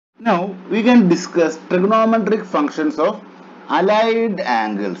Now we can discuss trigonometric functions of allied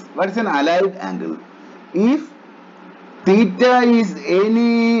angles. What is an allied angle? If theta is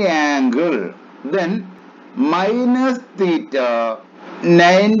any angle, then minus theta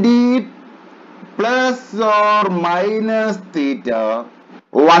 90 plus or minus theta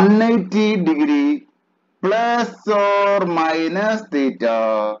 180 degree plus or minus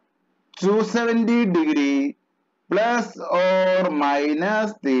theta 270 degree plus or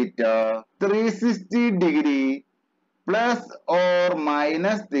minus theta 360 degree plus or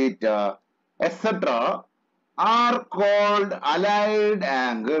minus theta etc. are called allied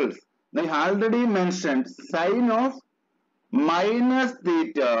angles. We already mentioned sine of minus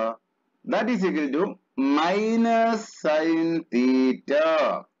theta, that is equal to minus sine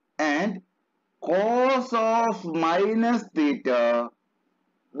theta, and cos of minus theta,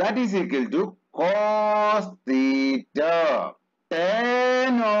 that is equal to cos theta.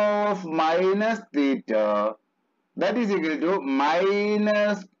 Tan of minus theta, that is equal to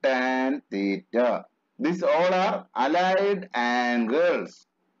minus tan theta. These all are allied angles.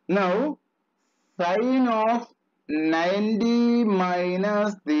 Now sine of 90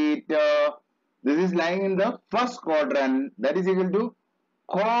 minus theta, this is lying in the first quadrant, that is equal to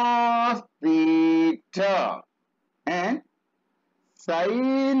cos theta, and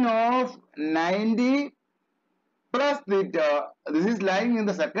sine of 90 plus theta, this is lying in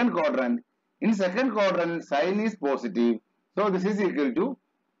the second quadrant. In second quadrant sine is positive, so this is equal to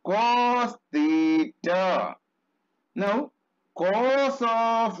cos theta. Now cos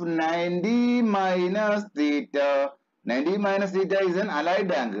of 90 minus theta, 90 minus theta is an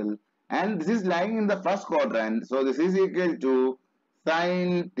allied angle and this is lying in the first quadrant, so this is equal to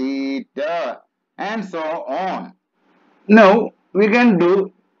sin theta, and so on. Now we can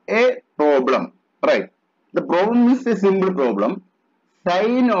do a problem, right? The problem is a simple problem.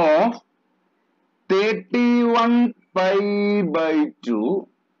 Sine of 31 pi by 2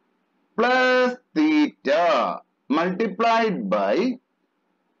 plus theta multiplied by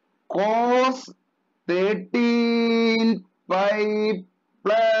cos 13 pi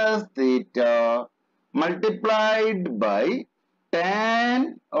plus theta multiplied by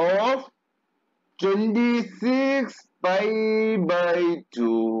tan of 26 pi by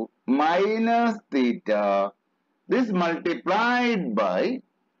 2 minus theta. This multiplied by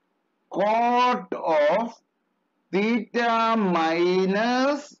cot of theta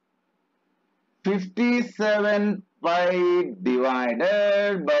minus 57 pi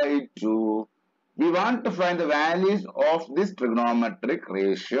divided by 2. We want to find the values of this trigonometric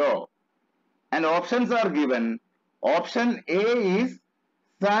ratio. And options are given. Option A is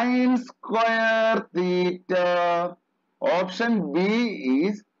sin square theta. Option B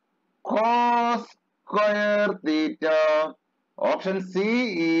is cos square theta. Option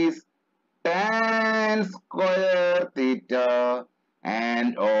C is tan square theta,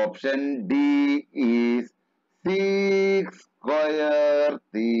 and option D is sec square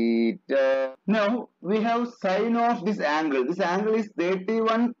theta. Now we have sine of this angle. This angle is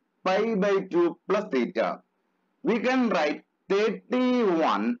 31 pi by 2 plus theta. We can write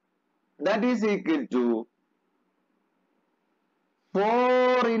 31, that is equal to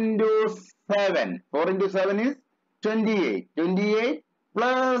 4 into 7. 4 into 7 is 28. 28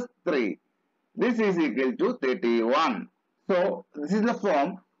 plus 3. This is equal to 31. So this is the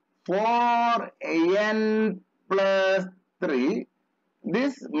form 4n plus 3.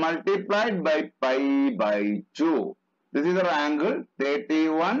 This multiplied by pi by 2. This is our angle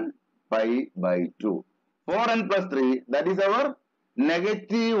 31 pi by 2. 4n plus 3, that is our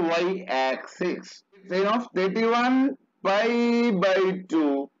negative y axis. Sin of 31 pi by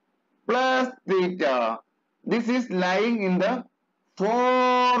 2 plus theta. This is lying in the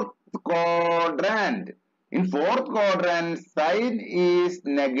fourth quadrant. In fourth quadrant, sine is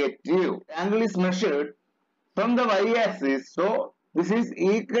negative. Angle is measured from the y-axis, so this is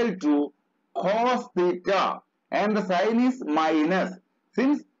equal to cos theta, and the sine is minus.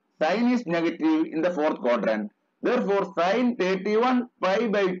 Since sine is negative in the fourth quadrant, therefore sine 31 pi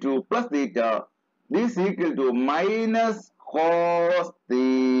by 2 plus theta, this is equal to minus cos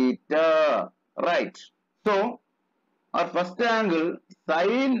theta. Right. So our first angle,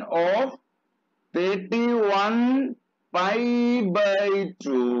 sine of 31 pi by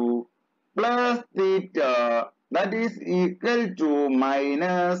 2 plus theta, that is equal to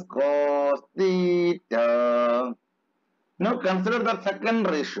minus cos theta. Now consider the second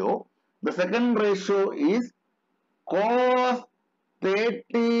ratio. The second ratio is cos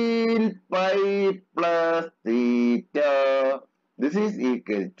 13 pi plus theta. This is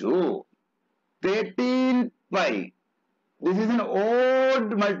equal to 13 pi. this is an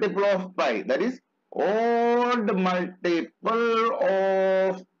odd multiple of pi. That is odd multiple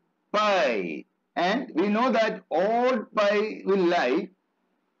of pi. And we know that odd pi will lie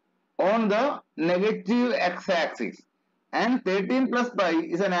on the negative x-axis. And 13 plus pi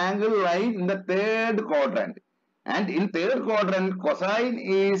is an angle lying in the third quadrant. And in third quadrant, cosine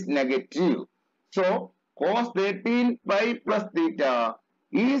is negative. So, cos 13 pi plus theta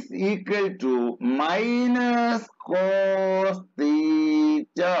is equal to minus cos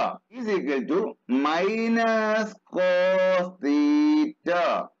theta. Is equal to minus cos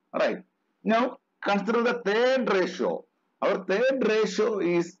theta. Right. Now, consider the third ratio. Our third ratio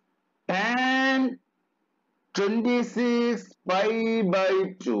is tan 26 pi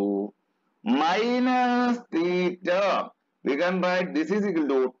by 2 minus theta. We can write this is equal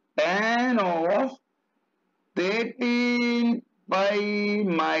to tan of 13 pi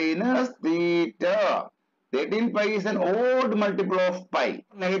minus theta. 13 pi is an odd multiple of pi,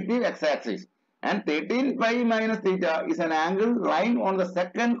 negative x-axis. And 13 pi minus theta is an angle lying on the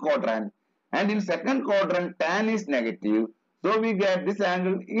second quadrant. And in second quadrant, tan is negative. So we get this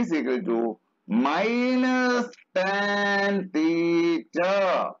angle is equal to minus tan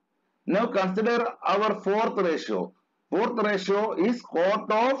theta. Now consider our fourth ratio. Fourth ratio is cot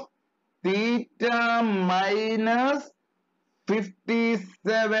of theta minus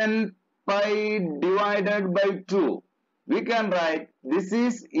 57 pi divided by 2. We can write this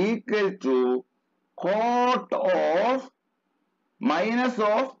is equal to cot of minus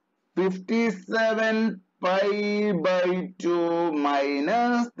of 57 pi by 2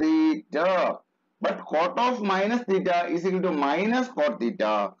 minus theta. But cot of minus theta is equal to minus cot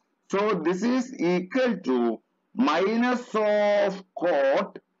theta. So this is equal to minus of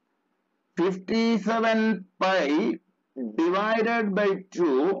cot 57 pi divided by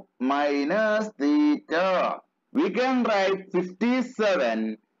 2 minus theta. We can write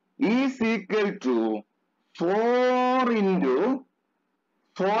 57 is equal to 4 into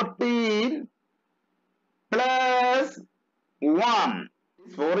 14 plus 1.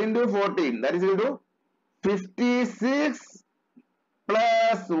 4 into 14, that is equal to 56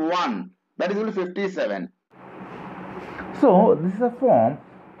 plus 1, that is equal to 57. So this is a form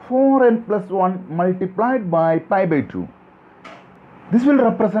 4n plus 1 multiplied by pi by 2. This will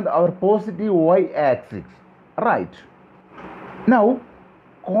represent our positive y-axis, right? Now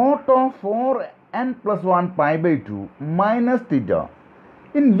cot of 4n plus 1 pi by 2 minus theta.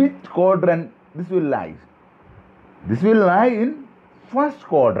 In which quadrant this will lie? This will lie in first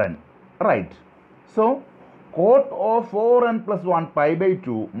quadrant, right? So cot of 4n plus 1 pi by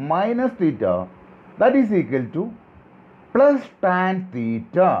 2 minus theta, that is equal to plus tan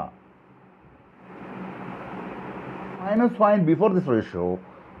theta. Minus sign before this ratio.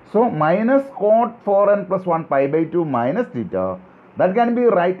 So minus cot 4n plus 1 pi by 2 minus theta, that can be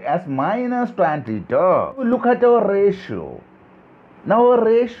write as minus tan theta. Look at our ratio. Now our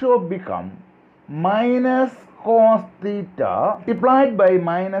ratio become minus cos theta multiplied by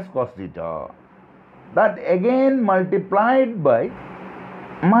minus cos theta. That again multiplied by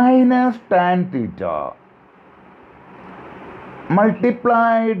minus tan theta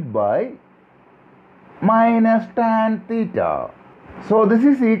multiplied by minus tan theta. So this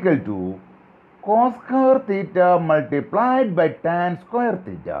is equal to cos square theta multiplied by tan square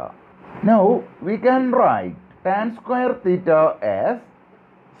theta. Now we can write tan square theta as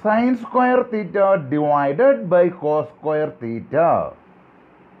sin square theta divided by cos square theta.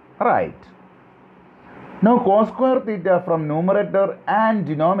 Right. Now cos square theta from numerator and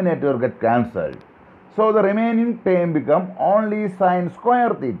denominator get cancelled. So the remaining term become only sin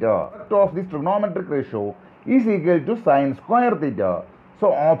square theta. Product of this trigonometric ratio is equal to sin square theta.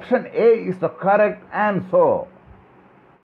 So option A is the correct answer.